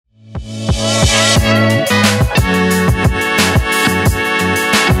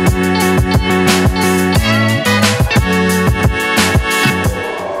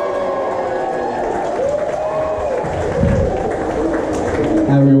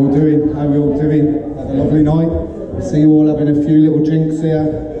Lovely night. See you all having a few little drinks here.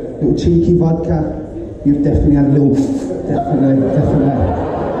 Little cheeky vodka. You've definitely had a little... Definitely.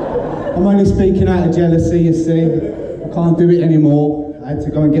 I'm only speaking out of jealousy, you see. I can't do it anymore. I had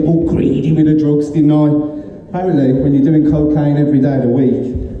to go and get all greedy with the drugs, didn't I? Apparently, when you're doing cocaine every day of the week,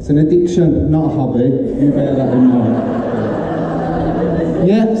 it's an addiction, not a hobby. You bear that in mind.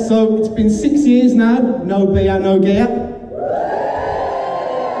 Yeah, so it's been 6 years now. No beer, no gear.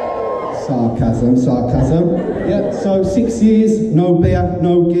 Sarcasm. Yeah, so 6 years, no beer,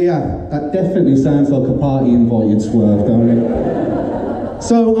 no gear. That definitely sounds like a party invite you'd swerve, don't it?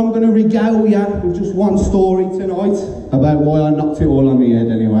 So I'm going to regale you with just one story tonight about why I knocked it all on the head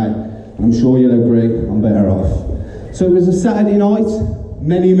anyway. I'm sure you'll agree I'm better off. So it was a Saturday night,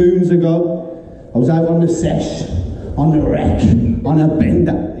 many moons ago. I was out on the sesh, on the wreck, on a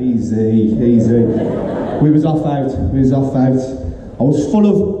bender. Easy. We was off out. I was full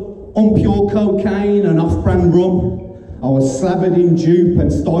of unpure cocaine and off-brand rum. I was slathered in dupe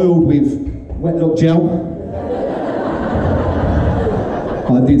and styled with wet look gel.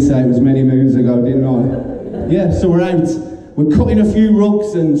 I did say it was many moons ago, didn't I? Yeah, so we're out. We're cutting a few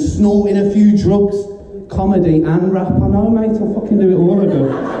rugs and snorting a few drugs. Comedy and rap, I know, mate. I'll fucking do it all, I do.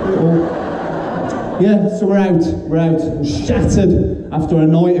 Yeah, so we're out. I'm shattered after a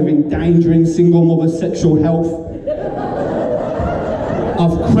night of endangering single mother's sexual health.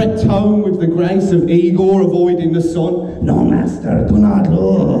 I've crept home with the grace of Igor avoiding the sun. No, master, do not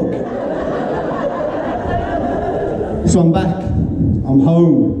look. So I'm back. I'm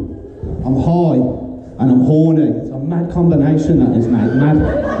home. I'm high. And I'm horny. It's a mad combination, that is, mate. Mad.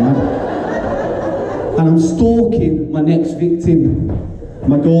 And I'm stalking my next victim,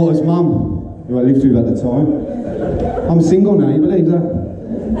 my daughter's mum, who I lived with at the time. I'm single now, you believe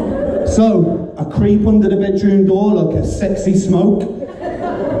that? So, I creep under the bedroom door like a sexy smoke.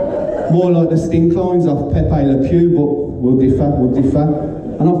 More like the stink lines off Pepe Le Pew, but we'll differ.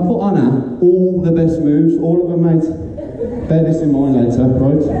 And I've put on her all the best moves, all of them, mate. Bear this in mind later,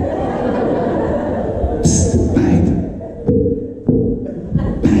 right? Psst, babe.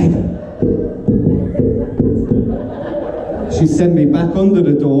 She sent me back under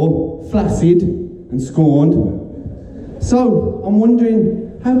the door, flaccid and scorned. So, I'm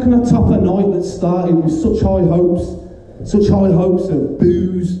wondering, how can I top a night that started with such high hopes of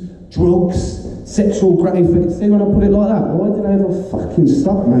booze, drugs, sexual gratification? See when I put it like that? Why did I ever fucking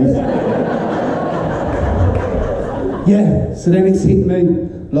stop, mate? Yeah, so then it's hit me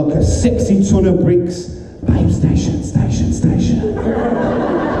like a sexy ton of bricks. Babe, station.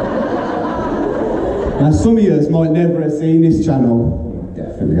 Now, some of you might never have seen this channel.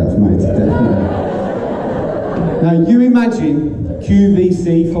 Definitely have, mate, definitely. Now, you imagine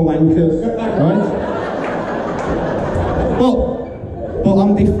QVC for wankers, right? But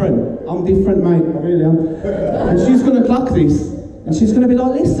I'm different, mate, I really am. And she's going to clock this, and she's going to be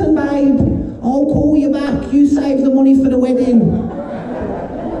like, listen, babe, I'll call you back, you save the money for the wedding.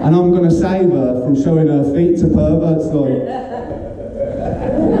 And I'm going to save her from showing her feet to perverts, like.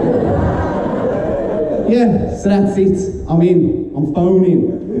 Yeah, so that's it. I'm in, I'm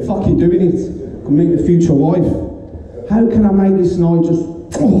phoning, I'm fucking doing it. I can meet the future wife. How can I make this night just,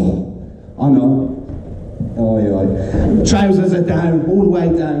 I know. Oh yeah. Trousers are down, all the way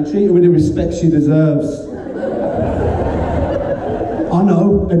down. Treat her with the respect she deserves. I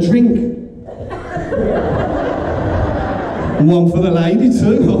know, a drink. And one for the lady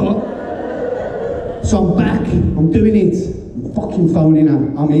too. So I'm back, I'm doing it. I'm fucking phoning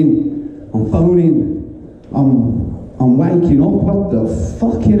her. I'm in. I'm phoning. I'm waking up. What the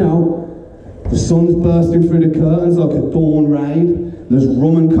fucking hell? The sun's bursting through the curtains like a dawn raid. There's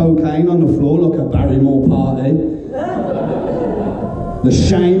rum and cocaine on the floor like a Barrymore party. The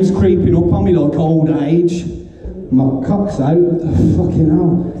shame's creeping up on me like old age. My cock's out, what the fucking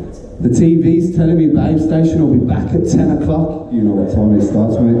hell? The TV's telling me Babe Station will be back at 10 o'clock. You know what time it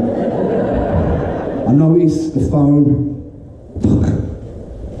starts, mate. I notice the phone. Fuck.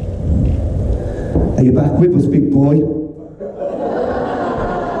 Are you back with us, big boy?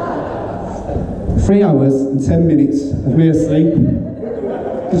 3 hours and 10 minutes of me asleep.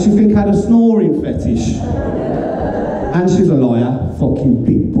 Did she think I had a snoring fetish? And she's a liar, fucking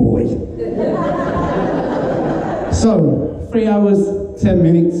big boy. So, 3 hours, 10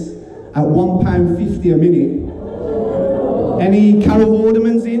 minutes, at £1.50 a minute. Any Carol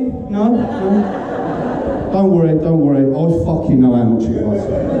Vordermans in? No? Don't worry, I fucking know how much it was.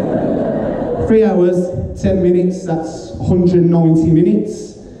 3 hours, 10 minutes, that's 190 minutes.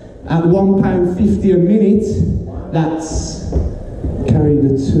 At £1.50 a minute, that's carry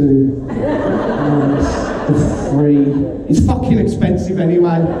the 2 minus the 3. It's fucking expensive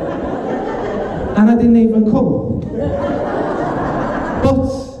anyway. and I didn't even come.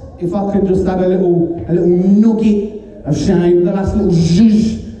 But if I could just add a little nugget of shame, the last little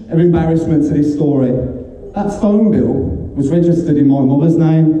zhuzh of embarrassment to this story, that phone bill was registered in my mother's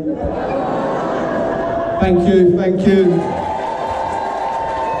name. Thank you, thank you.